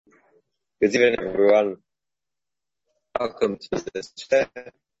Good evening, everyone. Welcome to this share.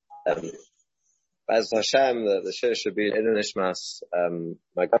 As Hashem, the share should be in Nishmas.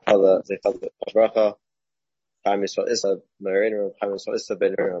 My grandfather, they felt the Chabura, Prime Minister Issa, Marina, Prime Minister Issa,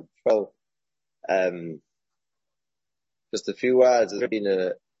 Ben Patrol. Just a few words. It's been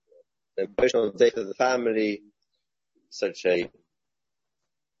an emotional day for the family. Such a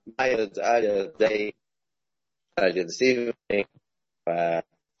mild earlier day, earlier this evening, where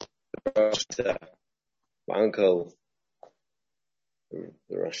my uncle, the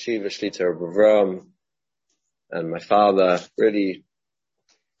Rosh Yeshiva Shlita of Avram, and my father, really,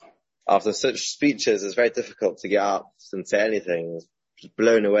 after such speeches, it's very difficult to get up and say anything. Just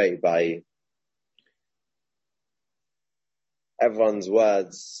blown away by everyone's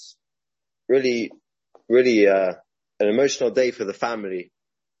words. Really, an emotional day for the family.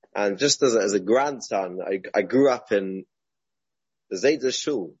 And just as a grandson, I grew up in the Zayda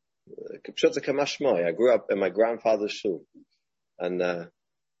Shul. I grew up in my grandfather's shul. And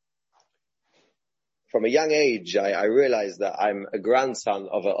from a young age, I realized that I'm a grandson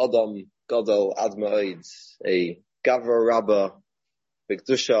of a Adam Gadol Adma'id, a Gavra Rabbah,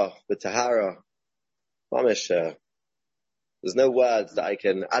 B'Kedusha, B'Tahara, Mamish. There's no words that I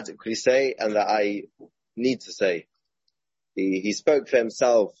can adequately say and that I need to say. He spoke for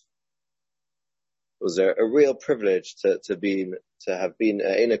himself. It was a real privilege to have been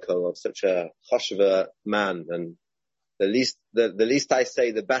an inakal of such a choshev man, and the least I say,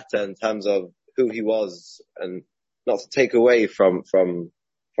 the better in terms of who he was, and not to take away from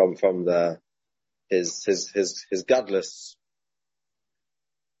his godless.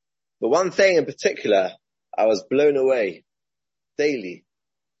 But one thing in particular, I was blown away daily,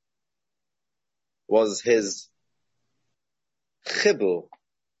 was his chibur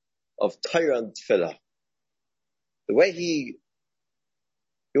of Torah and Tefillah. The way he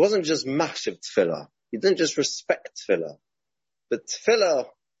wasn't just machshav Tefillah. He didn't just respect Tefillah. But Tefillah,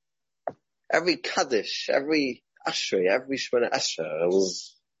 every Kaddish, every Ashrei, every Shemona Esrei,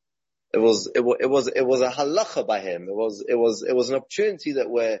 it was a halacha by him. It was an opportunity that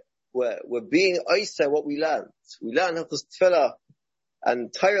we're being oiseh what we learned. We learn how to Tefillah,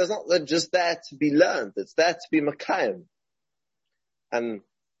 and Torah is not just there to be learned. It's there to be makayim. And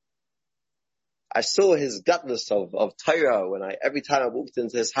I saw his gutless of Torah every time I walked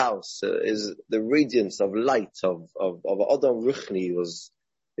into his house. Is the radiance of light of Adam Ruchni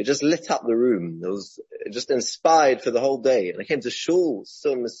it just lit up the room. It just inspired for the whole day. And I came to shul,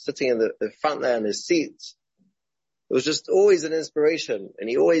 still sitting in the front there in his seat. It was just always an inspiration, and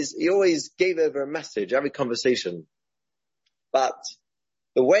he always gave over a message every conversation. But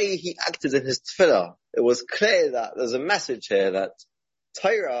the way he acted in his tefillah, it was clear that there's a message here that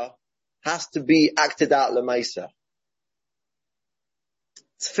Torah has to be acted out lemaisa.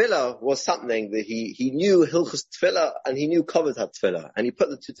 Tefillah was something that he knew Hilchos Tefillah and he knew Kovod HaTefillah, and he put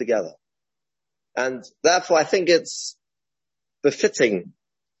the two together. And therefore I think it's befitting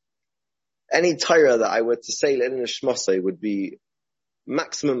any Torah that I were to say in Shmosei would be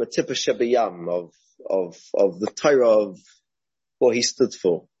maximum a tippa shebiyam of the Torah of what he stood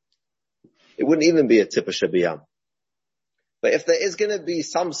for. It wouldn't even be a tippa shebiyam. But if there is going to be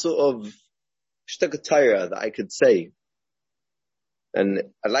some sort of shtuk Torah that I could say, and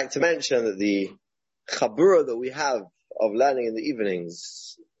I'd like to mention that the Chabura that we have of learning in the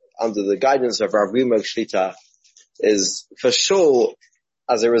evenings under the guidance of Rav Rimog Shlita is for sure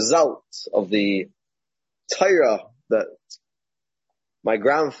as a result of the Torah that my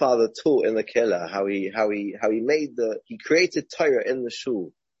grandfather taught in the Kehillah, how he created Torah in the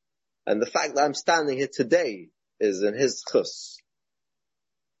shul. And the fact that I'm standing here today is in his chus.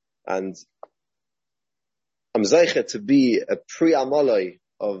 And I'm zeicher to be a pri-amaloi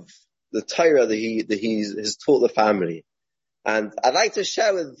of the Torah that he has taught the family. And I'd like to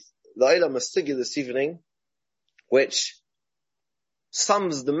share with the Olam Masigi this evening, which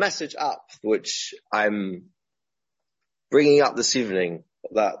sums the message up, which I'm bringing up this evening,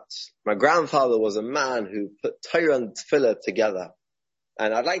 that my grandfather was a man who put Torah and Tefillah together.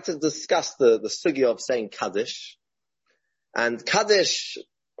 And I'd like to discuss the sugya of saying Kaddish. And Kaddish,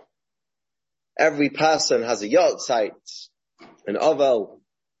 every person has a Yahrzheit, an Ovel,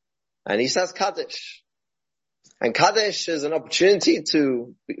 and he says Kaddish. And Kaddish is an opportunity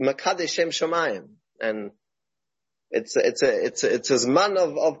to Makadish Shem Shamayim. And it's a man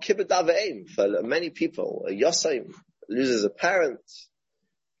of kibbut aveim for many people. A Yosem loses a parent.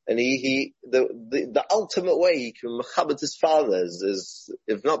 And the ultimate way he can mechabit his father is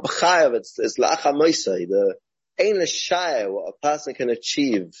if not b'chayav, it's la'acha moisei, the ein l'shayah, what a person can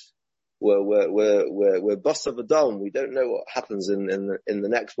achieve we're boss of a dome. We don't know what happens in the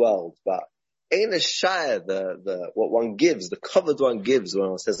next world, but ain't a shire what one gives, the covered one gives when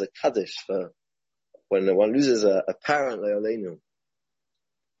one says a Kaddish for when one loses a parent, le'aleinu.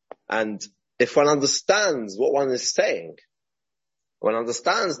 And if one understands what one is saying, one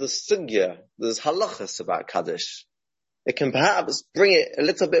understands the sugya, there's halachas about Kaddish, it can perhaps bring it a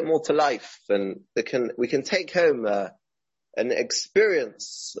little bit more to life, and we can take home an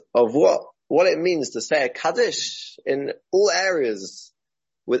experience of what it means to say a Kaddish in all areas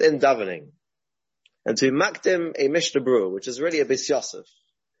within davening. And to makdim a Mishnah Berurah, which is really a Beis Yosef.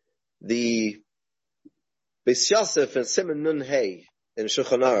 The Beis Yosef in Siman Nun Hey in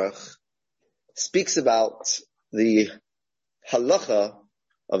Shulchan Aruch speaks about the halacha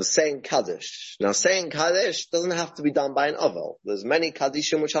of saying Kaddish. Now, saying Kaddish doesn't have to be done by an ovel. There's many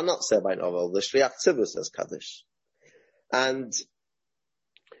Kaddishim which are not said by an ovel. The Shliach Tzibur says Kaddish. And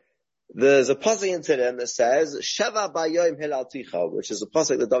there's a pasuk in Tehillim that says, Sheva Bayom Hilalticha, which is a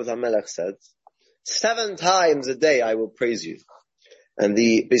pasuk that David HaMelech said, 7 times a day I will praise you. And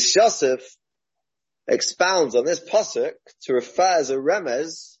the Beis Yosef expounds on this pasuk to refer as a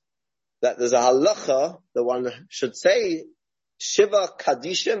remez that there's a halacha that one should say Shiva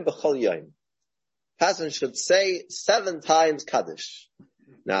Kaddishim b'chol yom. Person should say 7 times Kaddish.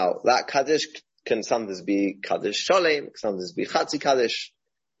 Now that Kaddish can sometimes be Kaddish Sholem, sometimes be Chatzi Kaddish,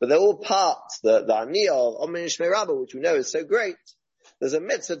 but they're all parts, the Aniyah of Omen Shmei Rabbah, which we know is so great. There's a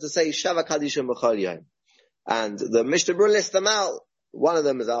mitzvah to say Shava Kaddishim b'chol yom. And the Mishnah Berurah lists them out. One of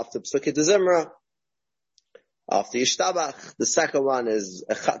them is after Psukei Zimra, after Yishtabach. The second one is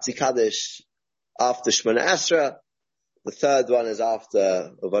a Chatzi Kaddish after Shemona Esra. The third one is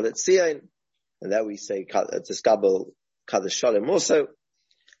after Uvalet Tzion. And there we say Tiskabel Kaddish Sholem also,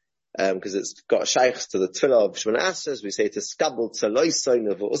 because it's got shaykhs to the Tefillah of Shemona Esra. We say Tiskabel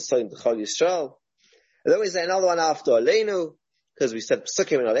Tzaloisoin of Usoin D'chol Yisrael. And then we say another one after Aleinu, because we said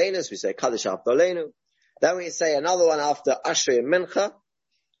Psukim and Aleinu, so we say Kaddish after Aleinu. Then we say another one after Ashrei and Mincha.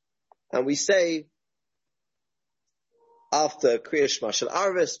 And we say after Kriya Shema Shel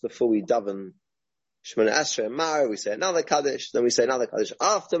Arvis, before we daven Shemona Esrei and Mariv, we say another Kaddish. Then we say another Kaddish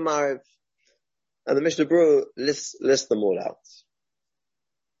after Mariv. And the Mishnah Berurah lists them all out.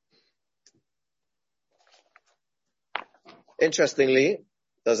 Interestingly,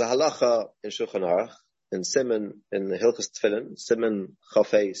 there's a halacha in Shulchan Aruch, in Siman, in the Hilchos Tefillin, Siman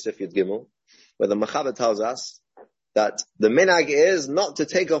Chafei Sif Yud Gimel, where the Mechaber tells us that the minhag is not to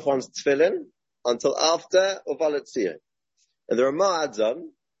take off one's tefillin until after Uvalet Tzion. And the Ramah adds on,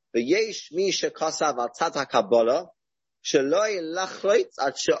 V'yesh mi shekasav al tzat HaKabbalah, shelo yilachloit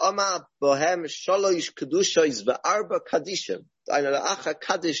at she'omar bohem sholosh kedushois ve'arba kaddishim, d'ayna la'acha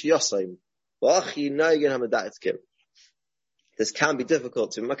kaddish yosaim, v'achi noygen ha'medaet kim. This can be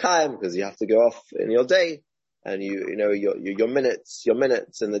difficult to Makayim because you have to go off in your day, and your minutes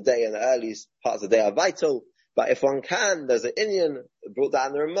in the day and the early parts of the day are vital. But if one can, there's an Indian brought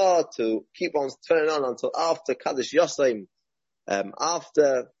down the Ramah to keep on turning on until after Kaddish Yosaim,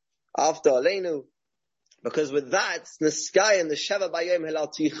 after Aleinu, because with that it's Niskai and the Sheva Bayom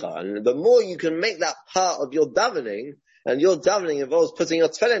Hilalticha, and the more you can make that part of your davening, and your davening involves putting your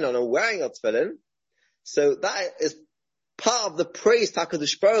tefillin on and wearing your tefillin, so that is part of the praise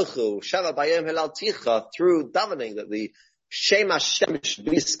HaKadosh Baruch Hu, Sheva Bayom Hilalticha, through davening, that the Shem Hashem should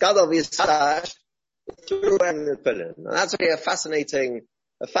be Skadol V'Yisash through wearing the tefillin. And that's really a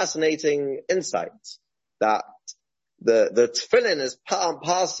fascinating insight, that the tefillin is part and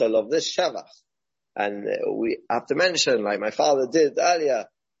parcel of this Shevach. And we have to mention, like my father did earlier,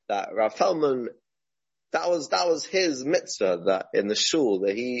 that Rav Feldman, that was his mitzvah that in the shul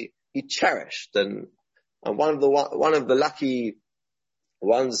that he cherished, and one of the lucky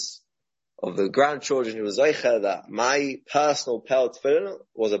ones of the grandchildren who was Zeicher, that my personal Pel Tefillin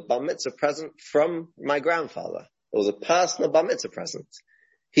was a bar mitzvah present from my grandfather. It was a personal bar mitzvah present.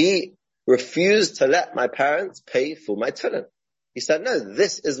 He refused to let my parents pay for my tefillin. He said, no,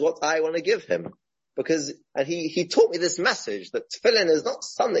 this is what I want to give him. And he taught me this message that tefillin is not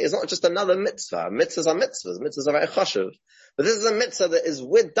something, it's not just another mitzvah. Mitzvahs are mitzvahs. Mitzvahs are very chashuv. But this is a mitzvah that is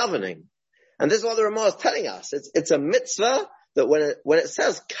with davening. And this is what the Ramah is telling us. It's a mitzvah that when it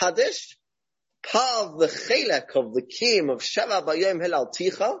says Kaddish, part of the chelek of the kiyum of Sheva Bayom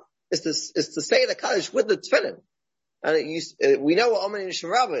Hilalticha is to say the Kaddish with the tefillin. And we know what Omen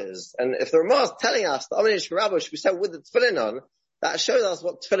Shemarabbah is. And if the Ramah is telling us that Omen Shemarabbah should be said with the tefillin on, that shows us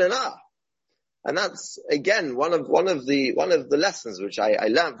what tefillin are. And that's, again, one of the lessons which I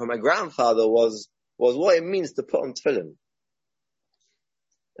learned from my grandfather was what it means to put on tefillin.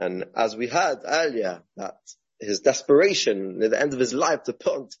 And as we heard earlier, that his desperation near the end of his life to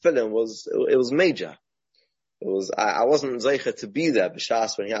put on tefillin was major. I wasn't zeicher to be there,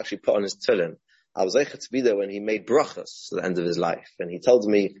 b'shas, when he actually put on his tefillin. I was zeicher to be there when he made brachas at the end of his life. And he told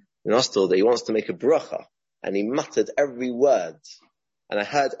me in hostel that he wants to make a bracha. And he muttered every word. And I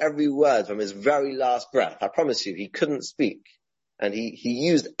heard every word from his very last breath. I promise you, he couldn't speak. And he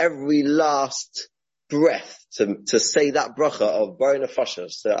used every last breath to say that bracha of Bari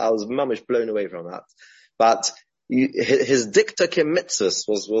Nefashos. So I was mamish blown away from that. But his diktakim mitzvahs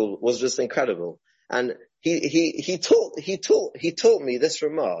was just incredible. And he taught me this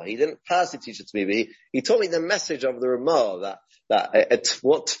Ramah. He didn't personally teach it to me, but he taught me the message of the Ramah that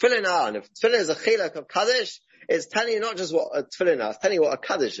what tefillin are, and if tefillin is a chilek of Kaddish, it's telling you not just what a tefillin are, it's telling you what a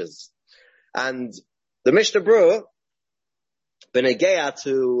Kaddish is. And the Mishnah Berurah, Benegeya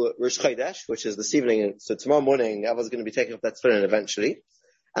to Rosh Chodesh, which is this evening, so tomorrow morning, everyone's going to be taking off that tefillin eventually.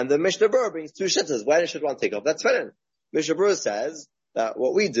 And the Mishnah Berurah brings two shittas. When should one take off that tefillin? Mishnah Berurah says that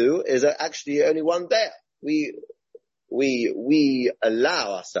what we do is actually only one day. We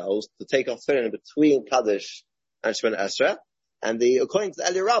allow ourselves to take off tefillin between Kaddish and Shemona Esrei. And according to the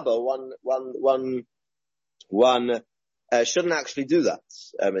Eli Rabbah, one shouldn't actually do that.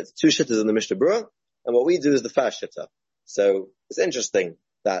 It's two shittas in the Mishnah Berurah, and what we do is the first shittah. So it's interesting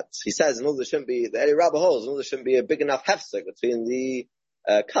that he says the Eli Rabbah holds, there shouldn't be a big enough hefsek between the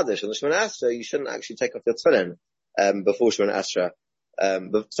Kaddish and the Shemona Esrei. You shouldn't actually take off your tefillin before Shemona Esrei.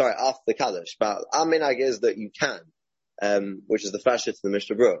 After the Kaddish. But our minhag is that you can, which is the first shit in the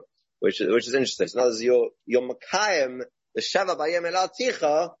Mishnah Berurah, which is interesting. So in other words, your Makayim, the Sheva Bayem El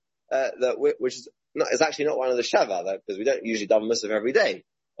Ticha, which is actually not one of the Sheva, because we don't usually daven Musaf every day,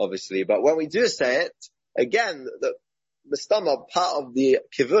 obviously. But when we do say it, again, the stomach part of the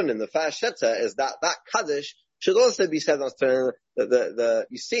kivun in the first shitta is that Kaddish should also be said on tefillin.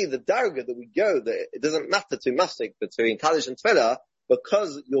 You see the darga that we go, that it doesn't matter to mafsik between Kaddish and tefillah,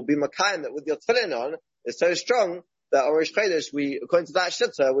 because you'll be makayim that with your tefillin on is so strong that on Rosh Chodesh, according to that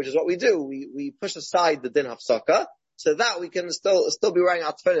shitta, which is what we do, we push aside the din hafsaka, so that we can still be wearing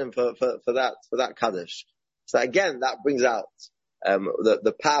our tefillin for that Kaddish. So again, that brings out,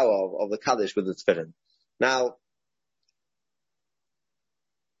 the power of the Kaddish with the tefillin. Now,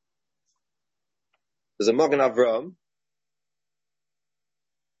 there's a Magen Avraham.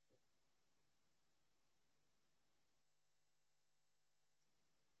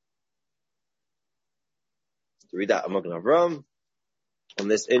 To read out a Magen Avraham on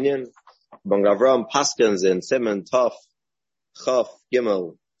this Inyan. Magen Avraham paskins in Siman Tov Chaf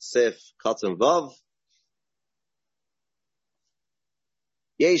Gimel Sif Katan Vav.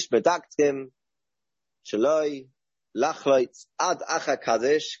 Yesh bedaktim shaloi lachloit ad acha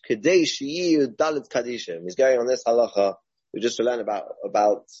kaddish kedei sheyiyu dalit kaddishim. He's going on this halacha. We just learn about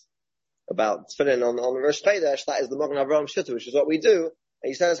tefillin on Rosh Chodesh. That is the Magen Avraham Shitta, which is what we do. And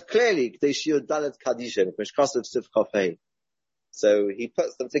he says clearly kedei sheyiyu dalit kaddishim mishkasav sif kafei. So he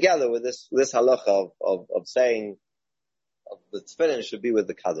puts them together with this halacha of saying the tefillin should be with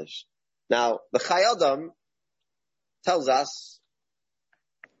the kaddish. Now the Chai Adam tells us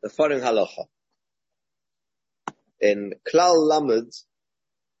the following halacha. In Klal Lamed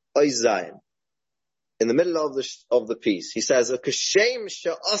Oy Zayin, in the middle of the piece, he says, "Kashem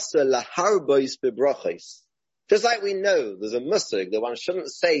she'asa laharbois bebrachos." Just like we know, there's a musig that one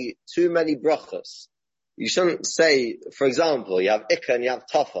shouldn't say too many brachos. You shouldn't say, for example, you have ikka and you have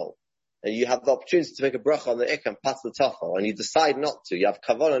tafel, and you have the opportunity to make a bracha on the ikka and pass the tafel, and you decide not to. You have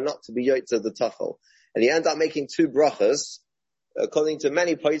kavanah not to be yotze the tafel, and you end up making two brachos. According to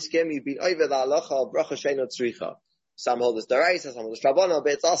many poskim, you've been over the halacha of bracha she'eino tzricha. Some hold this deraisa, some hold this rabbanon,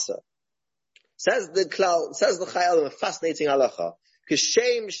 but it's asa. Says the Chai Adam, a fascinating halacha.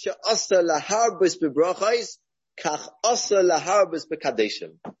 Kashem she'asa laharbus bebrachos, kach asa laharbus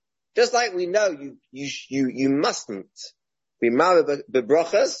bekadeshim. Just like we know you mustn't be married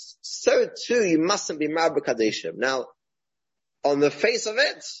bebrachos, so too you mustn't be married bekadeshim. Now, on the face of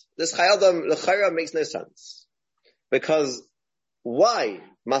it, this Chai Adam l'chayra makes no sense. Because why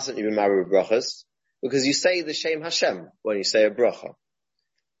mustn't you be married bebrachos? Because you say the Shem Hashem when you say a bracha.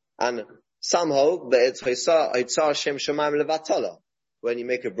 And some hold that it's Hitzah Shem Shemaim Levatala when you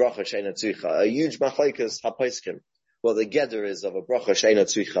make a bracha She'eino Tzricha. A huge machlokes haposkim. Well, the gather is of a bracha She'eino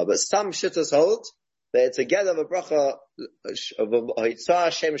Tzricha. But some shittas hold that it's a gather of a bracha of a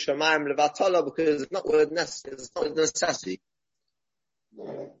Hitzah Shem Shemaim Levatala because it's not with necessity.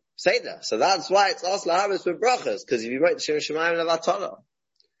 Say that. So that's why it's also lahabis with brachas, because if you write the Shem Shemaim Levatala.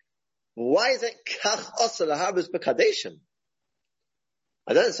 Why is it kach asa lahabis b'kadeshim?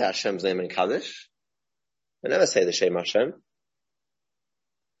 I don't say Hashem's name in Kaddish. I never say the Shem Hashem.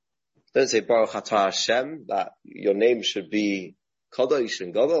 Don't say Baruch Atah Hashem, that your name should be Kaddish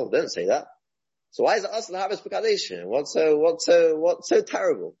and Gadol. Don't say that. So why is it us to have this Kaddish? What's so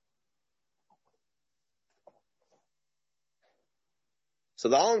terrible? So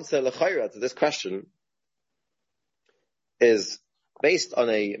the answer, l'chayra, to this question is based on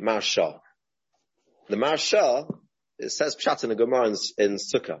a Marsha. The Marsha, it says Pshat in the Gemara in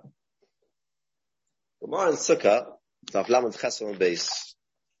Sukkah. Gemara in Sukkah, Daf Lamed Chesed on base.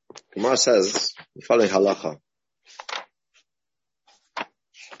 Gemara says the following halacha.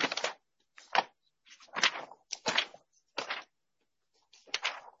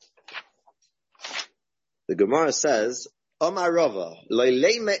 The Gemara says, Omar Rava,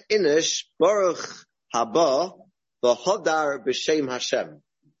 Loileme Inish Baruch Haba V'Hodar B'Shem Hashem.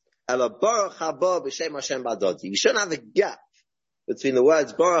 Ela Baruch Haba B'Shem Hashem Badodi. You shouldn't have a gap between the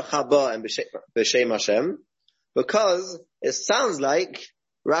words Baruch Haba and B'Shem Hashem, because it sounds like,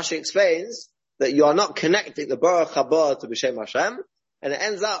 Rashi explains, that you are not connecting the Baruch Haba to B'Shem Hashem, and it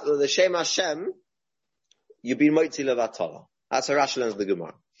ends up that the Shem Hashem, you've been Moitzi Levatala. That's how Rashi learns the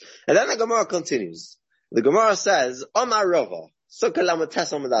Gemara. And then the Gemara continues. The Gemara says, Omar Rava, Sukkah Lamed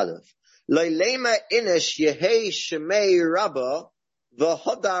Tes Amud Aleph, Lo Lema Inish Yehei Shemei Rabba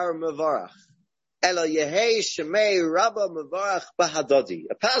V'Hodar Mevarach. Elo Yehei Shemei Rabba Mevarach B'Hadodi.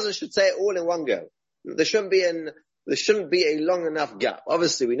 A person should say it all in one go. There shouldn't be a long enough gap.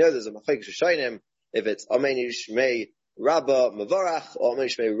 Obviously, we know there's a Machalik Shoshonim, if it's Ameni Shemei Rabba Mevarach, or Ameni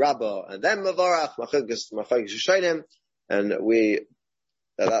Shemei Rabba and then Mevarach, Machalik Shoshonim, and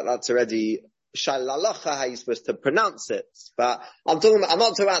that's already Shalalacha, how you're supposed to pronounce it. But I'm not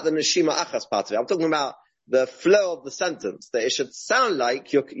talking about the Neshima Achas part of it. I'm talking about the flow of the sentence, that it should sound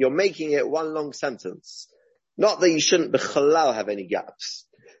like you're making it one long sentence. Not that you shouldn't b'chalal have any gaps.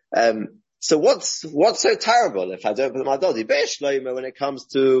 So what's so terrible if I don't put my dodi? Be'eshloime when it comes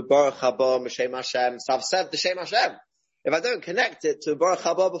to Baruch Haba M'Shem Hashem, so I've said the Shem Hashem. If I don't connect it to Baruch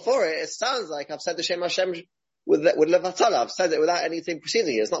Haba before it, it sounds like I've said the Shem Hashem with Levatala. I've said it without anything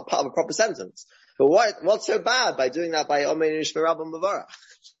preceding it. It's not part of a proper sentence. But what's so bad by doing that by Omein Yishmei Rabba Mevarach?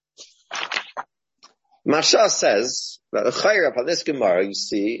 Masha says that the Chayra on this Gemara, you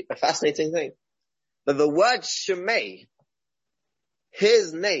see a fascinating thing. That the word Shemei,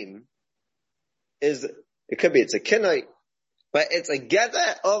 his name, it's a kinoi, but it's a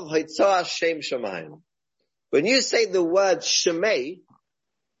gather of Hitzah Shem Shemayim. When you say the word Shemei,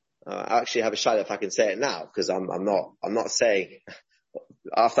 I actually have a shayla if I can say it now, because I'm not saying,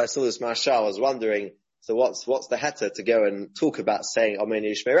 after I saw this Masha, I was wondering, so what's the heter to go and talk about saying Amen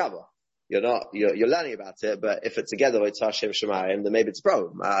Yishmei Rabba? You're learning about it, but if it's together with Hashem Shemayim, then maybe it's a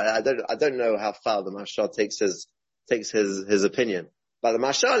problem. I don't know how far the Masha takes his opinion. But the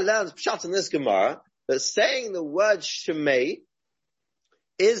Masha learns Pshat in this Gemara, that saying the word Shemei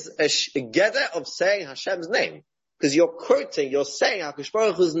is a gather of saying Hashem's name. Because you're saying HaKadosh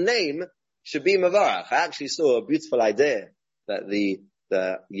Baruch Hu's name should be Mevarach. I actually saw a beautiful idea that the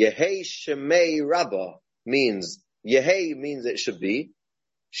Yehei Shemei Rabba means it should be.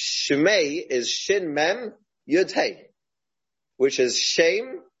 Shemei is Shin Mem Yud Hey, which is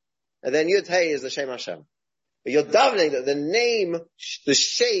Shem, and then Yud Hey is the Shem Hashem. But you're davening that the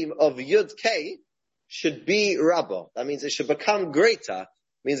shame of Yud K should be Rabba. That means it should become greater.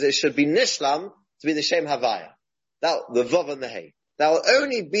 Means it should be Nishlam to be the Shem Havaya. That, the Vav and the Hey. That will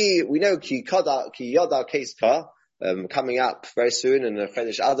only be, we know, Ki Yodar Keska, coming up very soon in the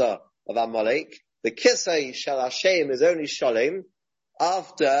Kaddish Adar of Amalek. The Kisei Shel Hashem is only Shalem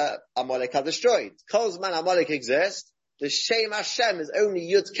after Amalek are destroyed. Kozman Amalek exists, the Shem Hashem is only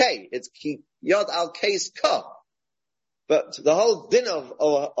Yud K. It's Ki Yod Al Keska. But the whole din of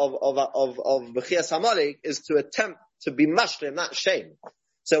B'chias Amalek is to attempt to be mashlim that shame.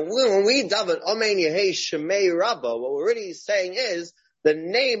 So when we daven Amen Yehei Shemei Rabba, what we're really saying is the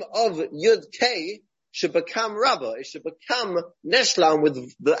name of Yud K should become Rabba. It should become Neshlam with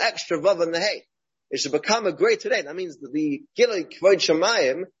the extra Vav and the Hey. It should become a greater name. That means that the Gilui Kvod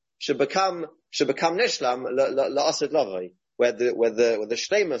Shemayim should become Neshlam La'asid Lavai, where the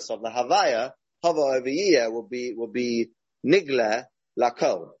shlemus of the Havaya Hava over here will be Nigle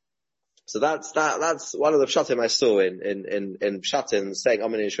Lakol. So that's one of the pshatim I saw in pshatim saying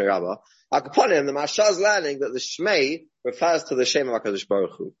Amen Yishmei Rabba. Upon him, the Masha is learning that the Shmei refers to the Shem of HaKadosh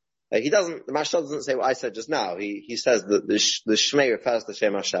Baruch Hu. The Masha doesn't say what I said just now. He says that the Shmei refers to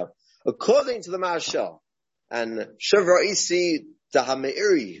Shem Hashem. According to the Masha, and Shavra Isi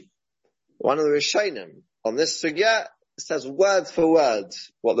Dahameiri, one of the Rishonim, on this sugya, says word for word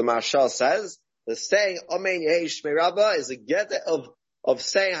what the Masha says. The saying Amen Yehei Shmei Rabba is a get of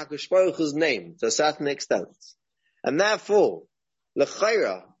saying HaKadosh Baruch Hu's name to a certain extent. And therefore,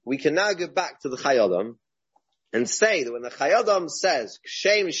 l'chayra, we can now go back to the Chayodam and say that when the Chayodam says,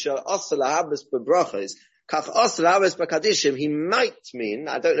 Kshem shel osel habes bebrachos, kach osel habes bekadishim, he might mean,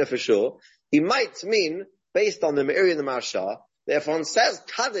 I don't know for sure, he might mean, based on the Meiri and the Marsha, that if one says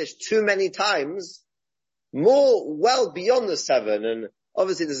Kaddish too many times, more well beyond the 7, and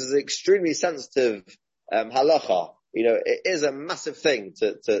obviously this is an extremely sensitive halacha. You know, it is a massive thing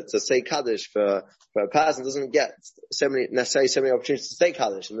to say Kaddish for a person who doesn't get so many opportunities to say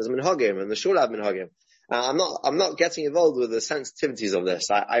Kaddish, and there's minhagim, and the shul have minhagim. I'm not getting involved with the sensitivities of this.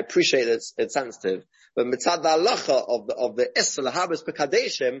 I appreciate it's sensitive, but mitzad the halacha of the Isra Habes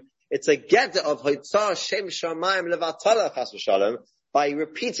B'Kadeshim, it's a get of Hoitzah Shem Shamayim Levatala Chas v'Shalom, by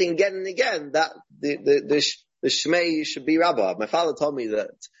repeating again and again that the Shmei should be Rabbah. My father told me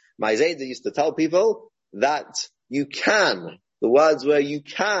that my Zayda used to tell people that you can, the words were you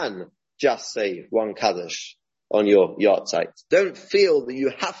can just say one Kaddish on your Yahrzheit. Don't feel that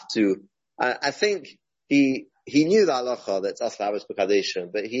you have to. I think he knew the halacha that's Asla Habes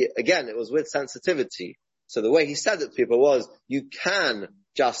B'Kadeshim, but it was with sensitivity. So the way he said it to people was, you can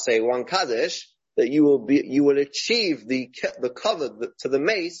just say one Kaddish, that you will achieve the cover to the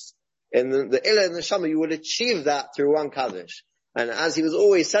mace in the Ilah and the Shama, you will achieve that through one Kaddish. And as he was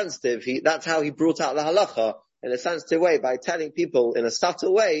always sensitive, that's how he brought out the halacha in a sensitive way, by telling people in a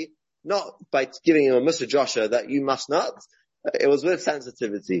subtle way, not by giving him a Musa Joshua that you must not. It was with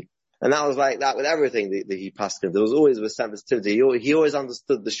sensitivity. And that was like that with everything that he passed him. There was always with sensitivity. He always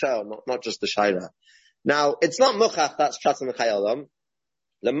understood the shah, not just the shaila. Now, it's not muchach, that's Pshat in the Chayalam.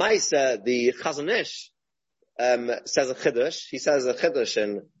 Lemaisa, the Chazon Ish, says a chiddush. He says a chiddush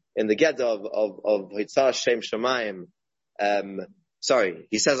in the Ged of Hitzah Shem Shamayim.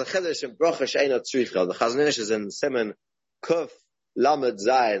 He says a chiddush in Brocha She'ena Tzricha. The Chazon Ish is in Simon Kuf Lamed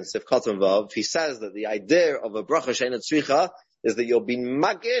Zayin Sivkotam Vav. He says that the idea of a Brocha She'ena Tzricha is that you'll be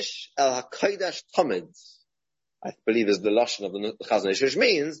magish el hakodesh tomid. I believe is the lashon of the Chazon Ish, which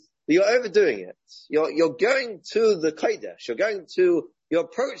means that you're overdoing it. You're going to the kodesh. You're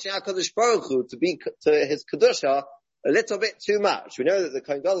approaching HaKadosh Baruch Hu to his Kedusha a little bit too much. We know that the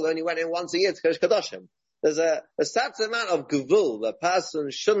Kohen Gadol only went in once a year to Kodesh Kadoshim. There's a certain amount of gevul. The person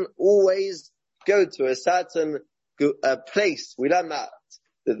shouldn't always go to a certain place. We learned that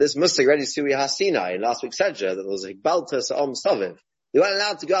this Musig already Suri HaSinai in last week's Sedra, that there was a Higbalta Sa'om Saviv. They weren't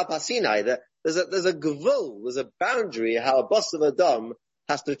allowed to go up HaSinai. There's a gevul, there's a boundary how a boss of Adam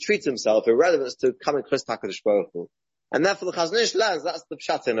has to treat himself in relevance to coming close to HaKadosh Baruch Hu. And therefore the Chazon Ish learns that's the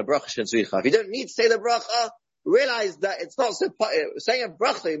pshat in a bracha shen tzricha. If you don't need to say the bracha, realize that it's not so, saying a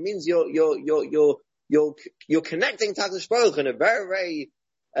bracha means you're connecting to HaKadosh Baruch Hu in a very,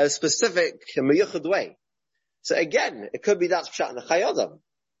 very, specific, meyuchad way. So again, it could be that's pshat in the Chayodam.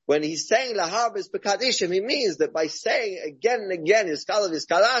 When he's saying lahabes b'kadishim, he means that by saying again and again, iskalav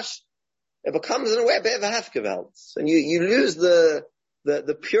iskalash, it becomes in a way a bit of a hefkevelt. And you lose the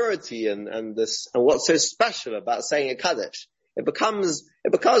purity and what's so special about saying a Kaddish. It becomes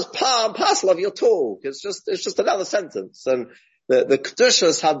part and parcel of your talk. It's just another sentence. And the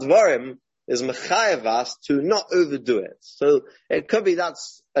Kedushas Hadvarim is mechayev us to not overdo it. So it could be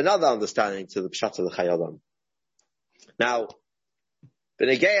that's another understanding to the Pshat of the Chayodam. Now,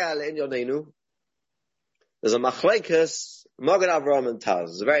 B'negeya le'inyoneinu, there's a machlekes, Magen Avraham and Taz.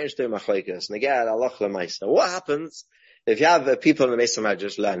 It's a very interesting machlekes. Negeya l'alach l'maisa. What happens if you have people in the Mesa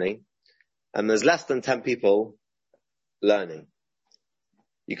Medrash learning, and there's less than 10 people learning?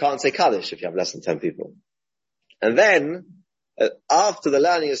 You can't say Kaddish if you have less than 10 people. And then, after the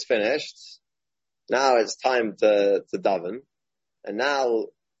learning is finished, now it's time to daven, and now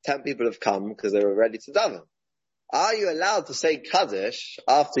 10 people have come because they were ready to daven. Are you allowed to say Kaddish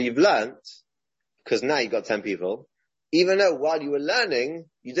after you've learnt, because now you've got 10 people, even though while you were learning,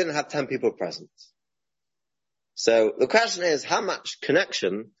 you didn't have 10 people present? So the question is, how much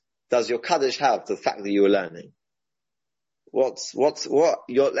connection does your Kaddish have to the fact that you were learning? At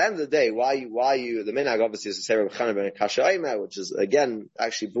the end of the day, why you, the minhag obviously is to say Reb Chanan ben Kasha Omer, which is again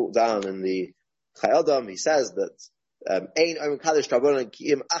actually brought down in the Chayodam. He says that, Ein Omer Kaddish Rabbanan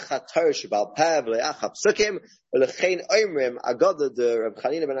Ki'im Achat Torah Shebal Peh V'le Achat Psukim V'lechein Omrim Agoda de Reb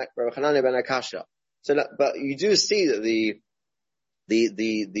Chanan ben Kasha. So, but you do see that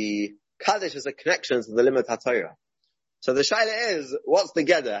the Kaddish is a connection to the limit HaTorah. So the shaila is, what's the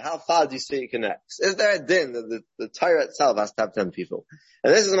gather? How far do you see it connects? Is there a din that the Torah itself has to have 10 people?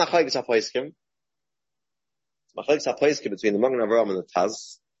 And this is machlokes hapoiskim. Machlokes hapoiskim between the Magen Avraham and the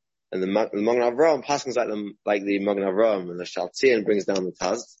Taz. And the Magen Avraham passes like the Magen Avraham, and the Shaltzian brings down the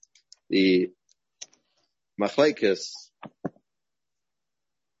Taz. The machlokes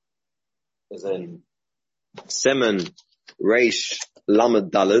is in Simon Reish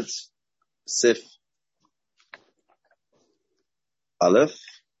Lamed Dalet, Sif Aleph.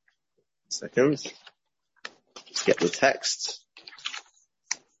 Second. Let's get the text.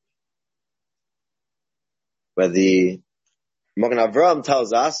 Where the Magen Avraham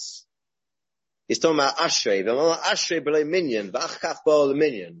tells us, he's talking about Ashrei. Ashrei below minyan, v'achkaf below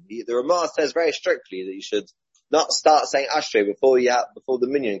minyan. The Ramah says very strictly that you should not start saying Ashrei before the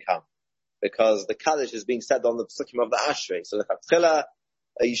minyan come, because the Kaddish is being said on the psukim of the Ashrei. So the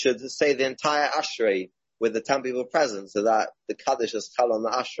you should say the entire Ashrei with the 10 people present, so that the Kaddish is chal on the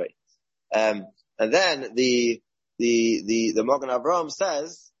Ashrei. And then the Magen Avraham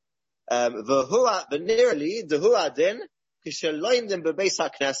says, v'nirali dehu adin kisheloimdim bebeis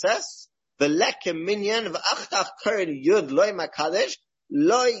hakneses v'lekem minyan v'achtach karen yud loy makadesh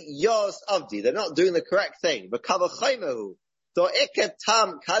loy yos avdi. They're not doing the correct thing. V'kavachaymehu do'iket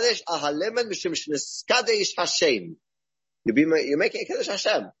tam kadesh ahalimen mishum shniskadesh Hashem. You're making a Kaddish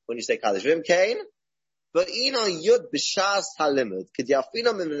Hashem when you say Kaddish. V'im kain v'ino yud b'shas halimud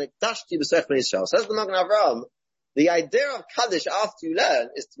k'diafino m'nekdashti b'sech b'Yisrael. Says the Magen Avraham, the idea of Kaddish after you learn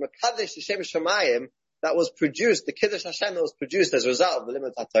is to make Kaddish Hashem Shemayim that was produced, the Kiddush Hashem that was produced as a result of the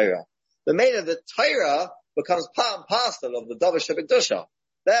limit HaTorah. The main of the Torah becomes part and parcel of the Davar Shebekdusha.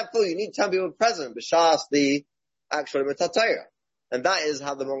 Therefore, you need 10 people present, b'shas the actual limit HaTorah. And that is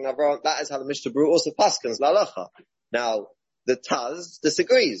how the Mishnah Berurah also paskins la'alacha. Now, the Taz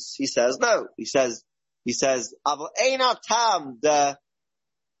disagrees. He says no. He says, Avo eina tam de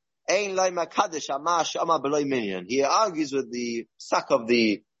ein loy makadish amash ama beloy minyan. He argues with the sack of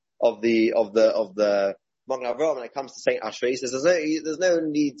the Magen Avraham when it comes to saying Ashrei. He says there's no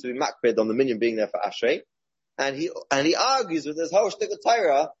need to be makbid on the minyan being there for Ashrei. And he argues with this whole shtick of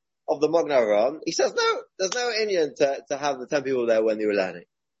Torah of the Magen Avraham. He says no, there's no inyan to have the 10 people there when they were learning.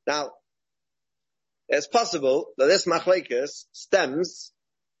 Now, it's possible that this machlekes stems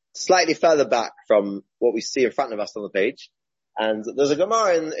slightly further back from what we see in front of us on the page. And there's a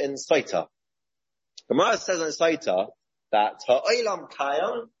Gemara in Saita. Gemara says in Saita that ha'olam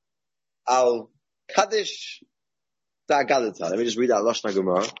kayam al Kaddish da'agadata. Let me just read out Lashon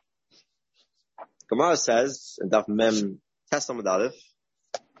Gemara. Gemara says in Daf Mem Tes Amud Aleph,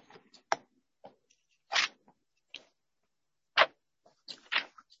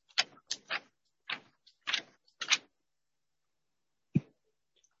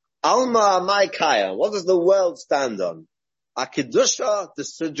 Alma Amai Kaya. What does the world stand on? Akidusha the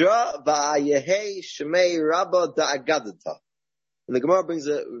Sidra va'ayehei Shemei Rabba da'agadata. And the Gemara brings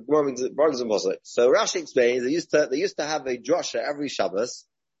a posuk. So Rashi explains they used to have a drosha every Shabbos,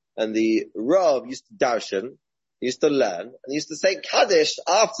 and the Rav used to darshan, used to learn, and he used to say Kaddish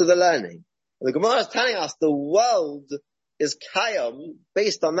after the learning. And the Gemara is telling us the world is Kayam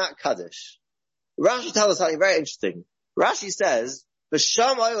based on that Kaddish. Rashi tells us something very interesting. Rashi says,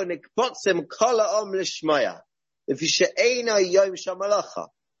 V'shamay u'nikpotzim kol ha'om l'shmaya. If you she'eina yom shamalacha.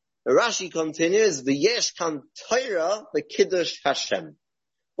 Rashi continues, V'yesh kan Torah v'kiddush Hashem.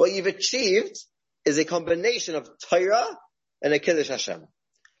 What you've achieved is a combination of Torah and a kiddush Hashem.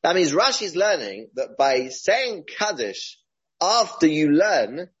 That means Rashi's learning that by saying Kaddish after you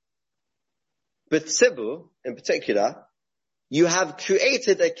learn, B'tzibu in particular, you have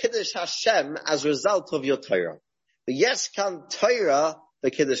created a kiddush Hashem as a result of your Torah. Yes, kan Torah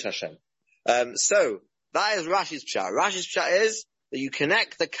the Kiddush Hashem. So that is Rashi's pshat. Rashi's pshat is that you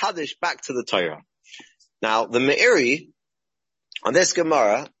connect the Kaddish back to the Torah. Now the Meiri on this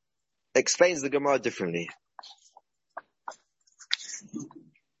Gemara explains the Gemara differently.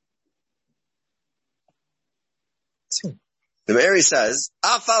 The Meiri says,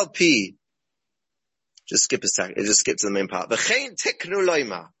 Afal pi. Just skip a second. It just skips to the main part. V'chein tiknu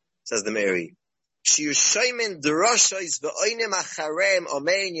loima, says the Meiri. Shiushaymin deroshes v'oinim acharem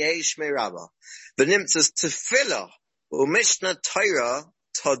omein yehi shmei Rabba. V'nimtzas tefillah u'mishnah Torah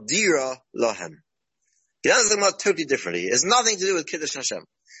tadira lohem. He does the Gemara totally differently. It has nothing to do with Kiddush Hashem.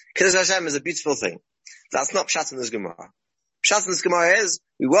 Kiddush Hashem is a beautiful thing. That's not pshat in this Gemara. Pshat in this Gemara is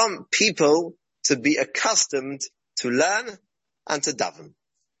we want people to be accustomed to learn and to daven.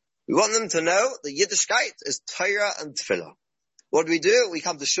 We want them to know that Yiddishkeit is Torah and Tefillah. What do? We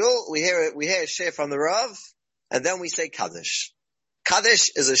come to shul, we hear a shir from the Rav, and then we say Kaddish.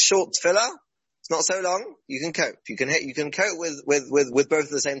 Kaddish is a short tefillah. It's not so long. You can cope. You can cope with both at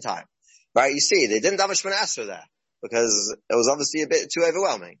the same time. Right? You see, they didn't have a Shemona Esrei there, because it was obviously a bit too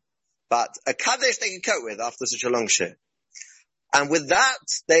overwhelming. But a Kaddish they can cope with after such a long shir. And with that,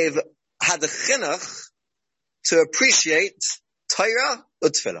 they've had a chinuch to appreciate Torah or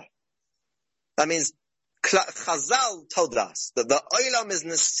tefillah. That means Chazal told us that the olam is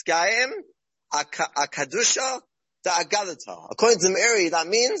niskayim, a kadusha, the Agadata. According to the Meiri, that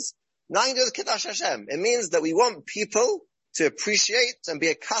means Kiddush Hashem. It means that we want people to appreciate and be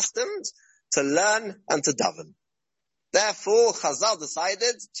accustomed to learn and to daven. Therefore, Chazal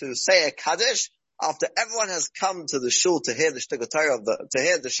decided to say a Kaddish after everyone has come to the shul to hear the Shtickah Torah to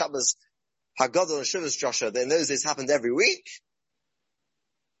hear the Shabbos Haggadah and Shavuos Joshua. In those days happened every week.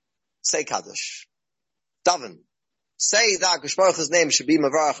 Say Kaddish. Daven. Say that HaKadosh Baruch Hu's name should be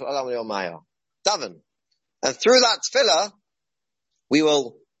Mavarach Olam Yomaya. Daven. And through that tefillah, we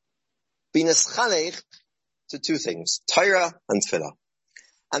will be neschanech to two things, Torah and tefillah.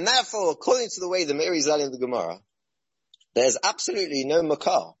 And therefore, according to the way the Meiri is learning the Gemara, there's absolutely no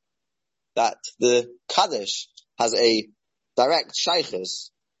makar that the Kaddish has a direct shaykhus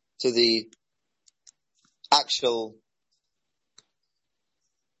to the actual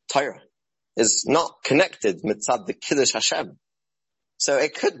Torah. Is not connected mitzad the Kiddush Hashem. So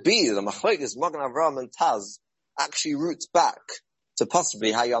it could be that the Machlokes Magen Avraham and Taz actually roots back to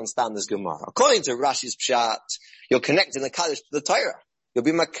possibly how you understand this Gemara. According to Rashi's Pshat, you're connecting the Kaddish to the Torah. You'll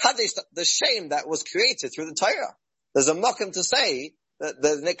be Makaddish the shame that was created through the Torah. There's a mokum to say that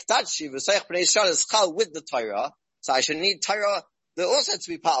the Niktachi v'Seich B'nai Yisrael is chal with the Torah, so I should need Torah there also to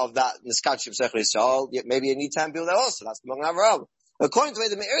be part of that Niktachi v'Seich B'nai Yisrael. Maybe you need 10 people there also. That's the Magen Avraham. According to the way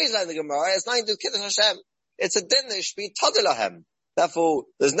the Meiri is learning the Gemara, it's nothing to do with Kiddush Hashem. It's a din that it should be Todelahem. Therefore,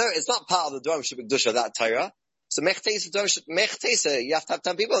 it's not part of the Dom Shebek Dusha, that Torah. So Mechtesa, you have to have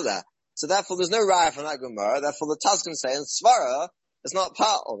 10 people there. So therefore, there's no raya from that Gemara. Therefore, the Taz can say, and Svara is not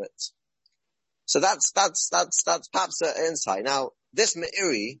part of it. So that's perhaps an insight. Now, this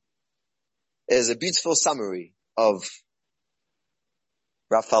Meiri is a beautiful summary of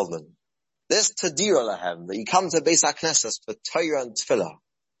Rav Feldman. This Tadira Lahem, that you come to Beis HaKnesses for Torah and Tefillah,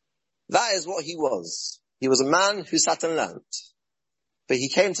 that is what he was. He was a man who sat and learnt. But he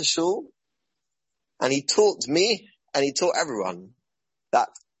came to shul, and he taught me, and he taught everyone, that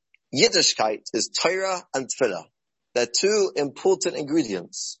Yiddishkeit is Torah and Tefillah. They're two important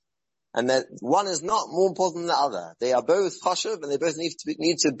ingredients. And that one is not more important than the other. They are both chashuv, and they both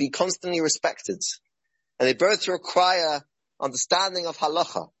need to be constantly respected. And they both require understanding of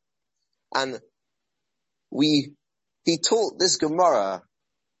halacha. And he taught this Gemara.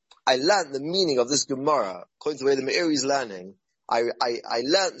 I learned the meaning of this Gemara, according to the way the Meiri is learning. I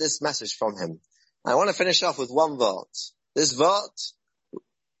learned this message from him. And I want to finish off with one vart. This vart,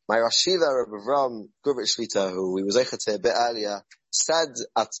 my Rashiva, Rabbi Avram Gurvit Shlita, who we was echet a bit earlier, said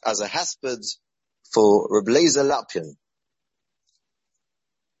as a hesped for Rabbi Lezer Lapin.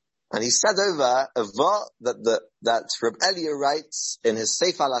 And he said over a vart that Reb Elia writes in his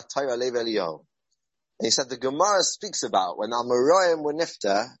Sefer al Torah Lev Eliyahu. And he said the Gemara speaks about when Amoraim were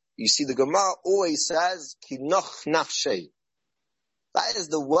nifta, you see the Gemara always says, Ki noch nafshei. That is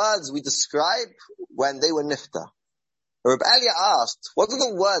the words we describe when they were nifta. Reb Elia asked, what do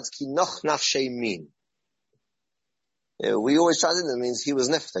the words Ki noch nafshei mean? We always try to think that means he was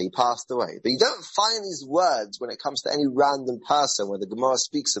nifta, he passed away. But you don't find these words when it comes to any random person where the Gemara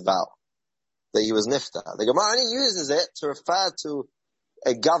speaks about that he was nifta. The Gemara only uses it to refer to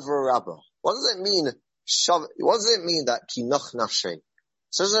a gavra rabba. What does it mean? What does it mean that ki noch nafshei?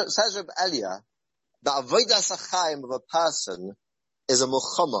 So says Reb Elia, the avodas hachaim of a person is a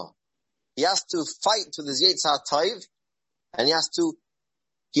mulchama. He has to fight with his Yetzer HaTov, and he has to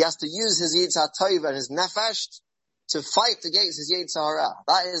use his Yetzer HaTov and his nefesh to fight against his Yetzer Hara.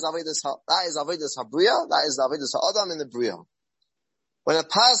 That is avodas habriya. That is avodas ha'adam in the briya. When a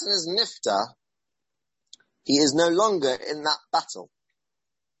person is nifta, he is no longer in that battle.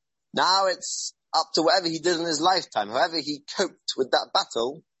 Now it's up to whatever he did in his lifetime. However he coped with that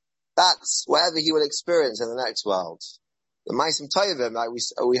battle, that's whatever he will experience in the next world. The Maisim Tovim, like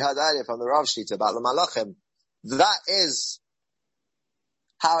we heard earlier from the Rav Shlita about the Malachim, that is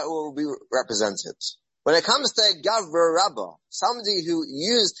how it will be represented. When it comes to a Gavra Rabbah, somebody who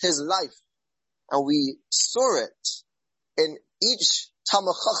used his life, and we saw it in each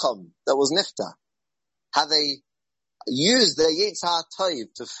Talmid Chacham that was nifta, how they used their Yetzer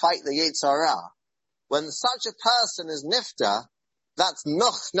HaTov to fight the Yetzer Hara. When such a person is nifta, that's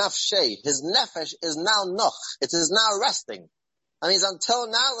noch nafshei. His nefesh is now noch. It is now resting. That means until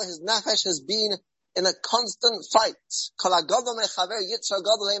now, his nefesh has been in a constant fight. Kol hagadol mechaver yitzhar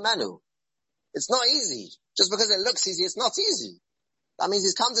gadol emenu. It's not easy. Just because it looks easy, it's not easy. That means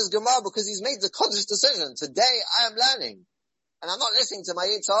he's come to his Gemara because he's made the conscious decision. Today I am learning. And I'm not listening to my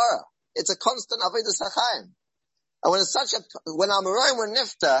Yetzer Hara. It's a constant avodas hachaim. And when Amoraim were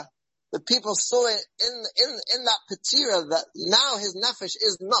nifta, the people saw it in that patira that now his nefesh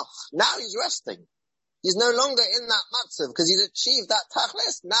is noch. Now he's resting. He's no longer in that matzav because he's achieved that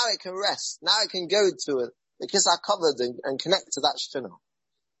tachlis. Now it can rest. Now it can go to the Kisah covered and connect to that Shekhinah.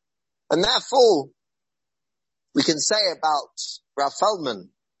 And therefore, we can say about Rav Feldman,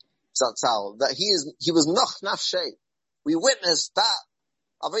 Zatzal, that he was noch nafshei. We witnessed that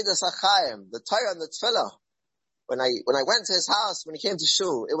Avodas HaChaim, the Torah and the Tefillah. When I went to his house, when he came to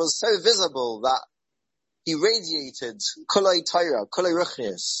shul, it was so visible that he radiated Kulei Torah, Kulei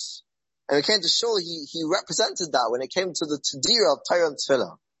Ruchnius. And when he came to shul, he represented that when it came to the Tadira of Torah and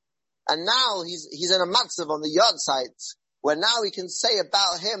Tefillah. And now he's in a matzav on the Yahrzheit, where now we can say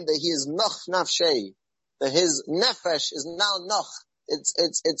about him that he is noch nafshei, that his nefesh is now noch.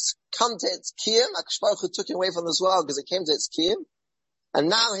 It's come to its kiyum. HaKadosh Baruch Hu took him away from this world because it came to its kiyum. And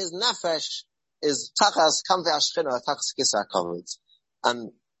now his nefesh is tachas kamvei hashchina, tachas kisah covered.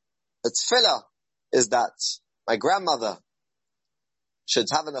 And the tefillah is that my grandmother should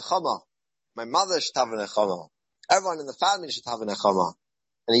have a nechama. My mother should have a nechama. Everyone in the family should have a nechama.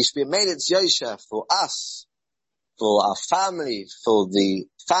 And he should be made its yosher for us, for our family, for the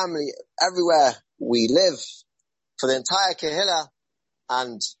family everywhere we live, for the entire kehillah,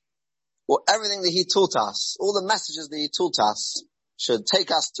 and everything that he taught us, all the messages that he taught us, should take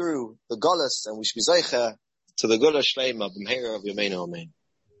us through the Golus, and we should be Zoicha to the Golus Shleima, B'mheira of Yomeinu Amen.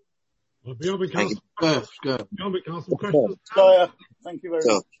 Well, Beyond can ask some questions. Thank you very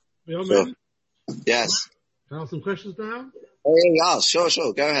much. Sure. Yes. Can I ask some questions now? Yeah,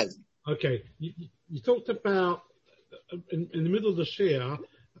 sure, go ahead. Okay. You talked about, in the middle of the Shia,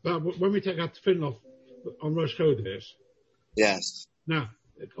 about when we take our tefillin off on Rosh Chodesh. Yes. Now,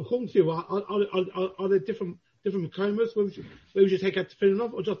 according to you, are there different makomas where we should take our tefillin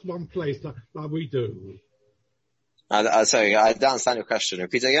off, or just one place like we do? Sorry, I don't understand your question.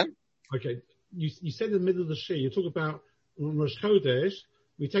 Repeat it again. Okay. You said in the middle of the Shia, you talk about on Rosh Chodesh,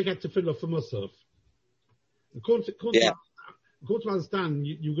 we take our tefillin off for Musaf. According to I understand,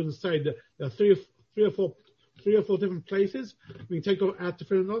 you're going to say that there are three or four different places we take our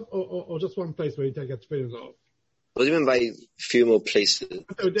tefillin off, or just one place where you take our tefillin off? What do you mean by few more places?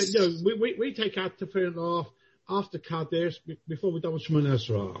 We take our tefillin off after Kaddish, before we done with Shemoneh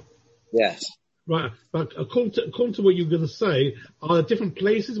Esrei. Yes. Right, but according to what you're going to say, are there different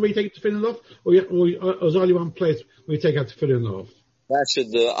places where you take tefillin off, or is there only one place where you take our tefillin off? Where should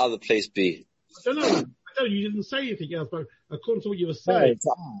the other place be? I don't know. You didn't say anything else, but according to what you were saying.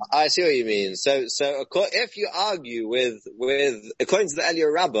 I see what you mean. So if you argue with according to the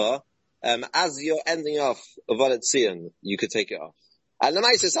Eliyah Rabbah, as you're ending off a Volet Tzion, you could take it off. And the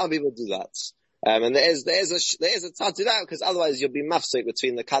Maisa, some people do that. And there is a tzad to that, because otherwise you'll be mafsik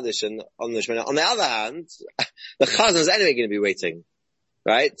between the Kaddish and on the Shemoneh. On the other hand, the Chazan is anyway going to be waiting,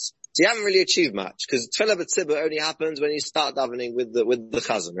 right? So you haven't really achieved much, because Tefillah B'tzibur only happens when you start davening with the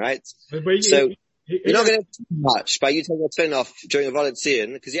Chazan, right? You're not going to do much by you taking your tefillin off during the Volet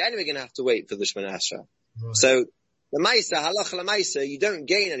Tzion, because you're anyway going to have to wait for the Shemoneh Esrei. Right. So the Maisa, halacha l'Maisa, you don't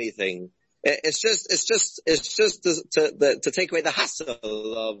gain anything. It's just to take away the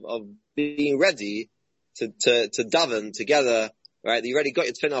hassle of being ready to daven together, right? You already got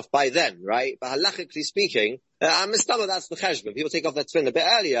your tefillin off by then, right? But halachically speaking, I'm mistaken, that's the cheshbon. People take off their tefillin a bit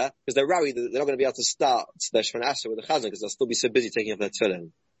earlier because they're worried that they're not going to be able to start their Shemoneh Esrei with the chazan, because they'll still be so busy taking off their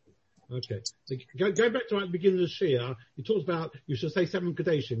tefillin. Okay. So going back to at the beginning of the Shia, you talked about you should say 7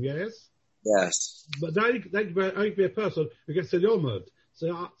 Kaddish, yes? Yes. But that only be a person who gets to the Yomad.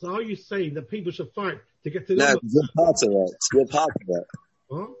 So are you saying that people should fight to get to the Yomad? No, you're part of it.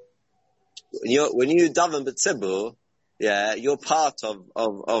 What? When you daven b'tzibur, you're part of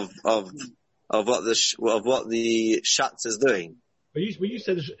what the Shatz is doing. But you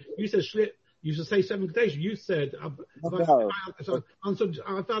said Shlit. You should say 7 Kaddish. You said, I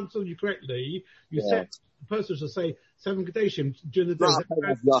understood you correctly. You said the person should say 7 Kaddish during the day.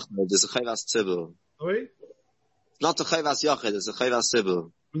 It's a chayvas tzibur. Sorry? Not a chayvas yachid, it's a chayvas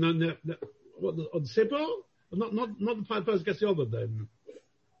tzibur. No. What, the tzibur? Not the person gets the other then.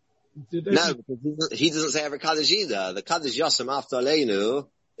 No, because he doesn't say every Kaddish either. The Kaddish Yosem after Aleinu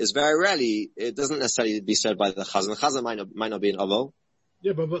is very rarely, it doesn't necessarily be said by the Chazan. The Chazan might not be an Ovo.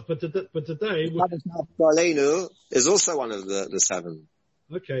 Yeah, but today Aleinu is also one of the 7.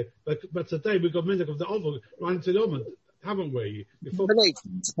 Okay, but today we've got minhag of the Oval right into the Omen, haven't we?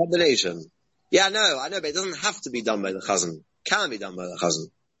 Combination. Yeah, I know, but it doesn't have to be done by the Chazan. Can be done by the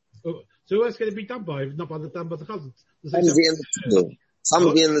Chazan. So who else can it be done by? Not done by the Chazan.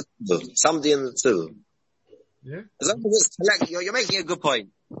 Somebody in the two. Yeah. As long as it's collect, you're making a good point.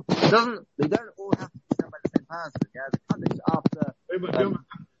 They don't all have to be done by the same person. Yeah, the Kaddish after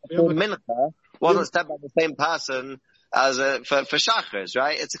Mincha wasn't said by the same person as for Shachris,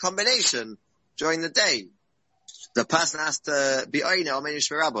 right? It's a combination during the day. The person has to be Oina or Menish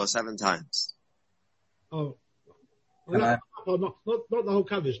Merabo 7 times. Oh. Can Not the whole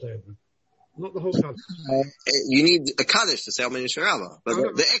Kaddish, David. Not the whole Kaddish. You need a Kaddish to say Omni Shmerava. But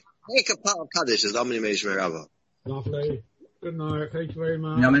the Eka part of Kaddish is Omni Shmerava. Lovely. Good night. Thank you very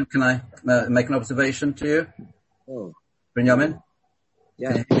much. Binyamin, can I make an observation to you? Oh. Binyamin?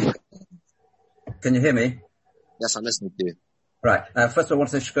 Yeah. Can you hear me? Yes, I'm listening to you. Right. First of all, I want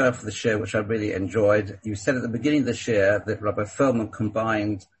to say shkar for the share, which I really enjoyed. You said at the beginning of the share that Rabbi Feldman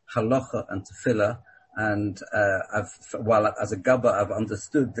combined halacha and tefillah, and while as a gabba I've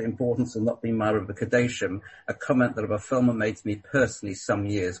understood the importance of not being married with Kaddishim, a comment that Rabbi Feldman made to me personally some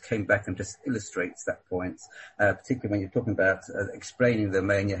years came back and just illustrates that point, particularly when you're talking about explaining the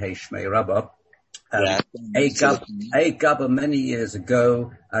Mein Yehei Shmei Rabbah. A gabba many years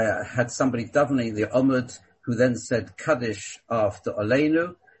ago had somebody davening the Omud who then said Kaddish after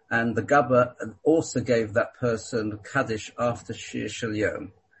Aleinu, and the Gabba also gave that person Kaddish after Shir Shel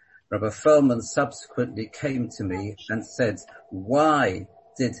Yom. Rabbi Feldman subsequently came to me and said, why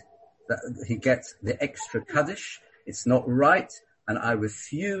did he get the extra Kaddish? It's not right. And I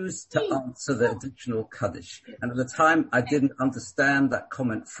refused to answer the additional Kaddish. And at the time, I didn't understand that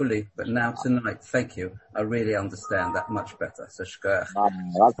comment fully, but now tonight, thank you, I really understand that much better. So shkoyach.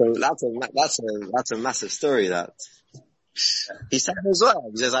 That's a massive story. That he said as well.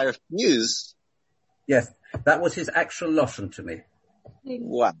 He says, "I refuse." Yes, that was his actual lashon to me.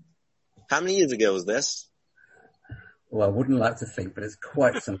 Wow! How many years ago was this? Well, I wouldn't like to think, but it's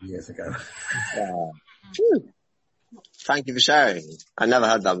quite some years ago. Thank you for sharing. I never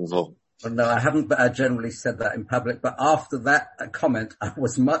heard that before. Well, no, I haven't generally said that in public, but after that comment, I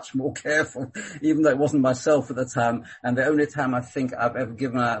was much more careful, even though it wasn't myself at the time. And the only time I think I've ever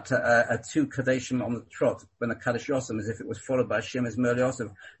given out a 2 Kaddishim on the trot, when a Kaddish Yosem, as if it was followed by Shemes Mer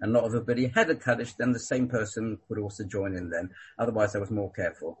Yosef, and not everybody had a Kaddish, then the same person would also join in then. Otherwise, I was more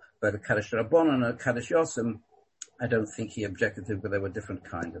careful. But a Kaddish Rabbon and a Kaddish Yosem, I don't think he objected to, but they were different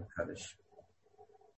kind of Kaddish.